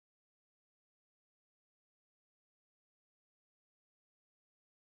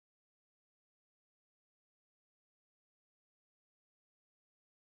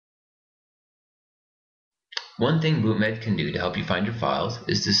One thing BootMed can do to help you find your files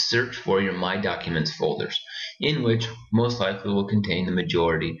is to search for your My Documents folders, in which most likely will contain the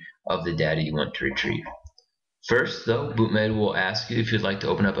majority of the data you want to retrieve. First, though, BootMed will ask you if you'd like to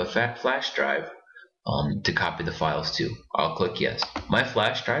open up a flash drive to copy the files to. I'll click yes. My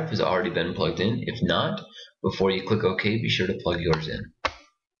flash drive has already been plugged in. If not, before you click OK, be sure to plug yours in.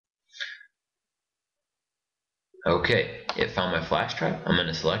 Okay, it found my flash drive. I'm going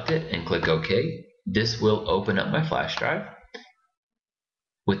to select it and click OK. This will open up my flash drive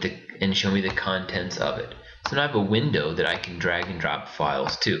and show me the contents of it. So now I have a window that I can drag and drop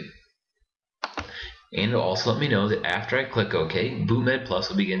files to. And it'll also let me know that after I click OK, BootMed Plus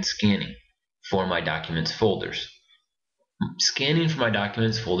will begin scanning for my documents folders. Scanning for my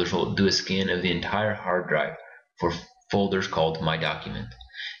documents folders will do a scan of the entire hard drive for folders called My Document.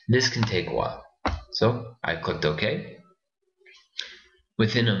 This can take a while. So I clicked OK.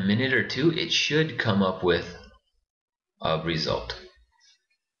 Within a minute or two, it should come up with a result.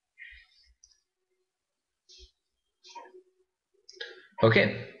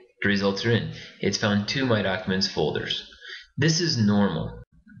 Okay, the results are in. It's found 2 My Documents folders. This is normal.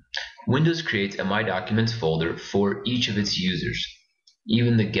 Windows creates a My Documents folder for each of its users,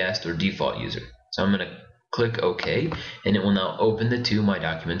 even the guest or default user. So I'm going to click OK, and it will now open the 2 My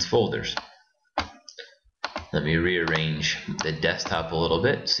Documents folders. Let me rearrange the desktop a little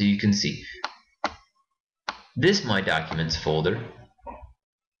bit so you can see. This My Documents folder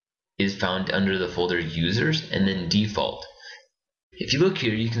is found under the folder Users and then Default. If you look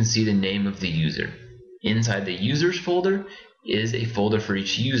here, you can see the name of the user. Inside the Users folder is a folder for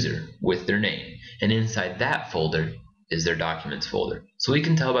each user with their name, and inside that folder is their Documents folder. So we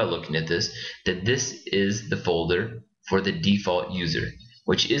can tell by looking at this that this is the folder for the default user,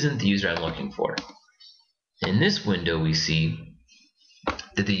 which isn't the user I'm looking for. In this window, we see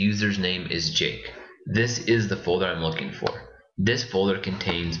that the user's name is Jake. This is the folder I'm looking for. This folder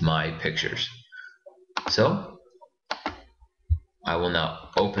contains my pictures. So I will now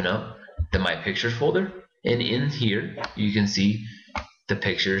open up the My Pictures folder, and in here you can see the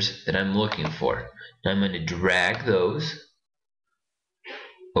pictures that I'm looking for. Now I'm going to drag those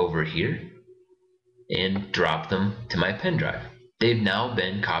over here and drop them to my pen drive. They've now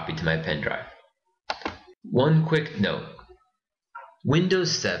been copied to my pen drive. One quick note.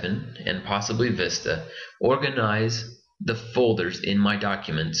 Windows 7 and possibly Vista organize the folders in My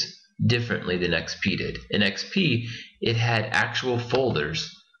Documents differently than XP did. In XP, it had actual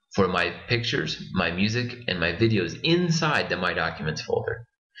folders for my pictures, my music, and my videos inside the My Documents folder.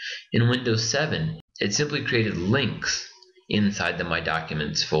 In Windows 7, it simply created links inside the My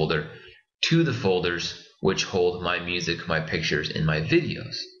Documents folder to the folders which hold my music, my pictures, and my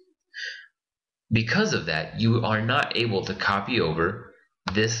videos. Because of that, you are not able to copy over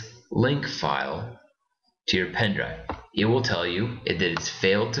this link file to your pen drive. It will tell you that it's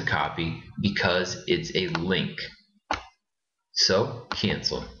failed to copy because it's a link. So,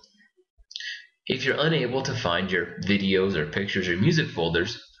 cancel. If you're unable to find your videos or pictures or music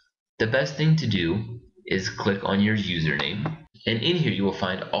folders, the best thing to do is click on your username, and in here you will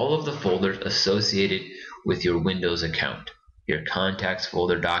find all of the folders associated with your Windows account. Your contacts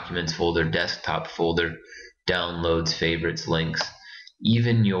folder, documents folder, desktop folder, downloads, favorites, links,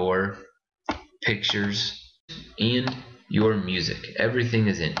 even your pictures and your music. Everything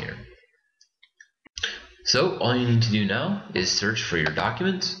is in here. So all you need to do now is search for your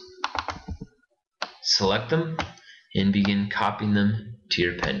documents, select them, and begin copying them to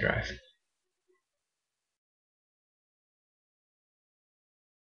your pen drive.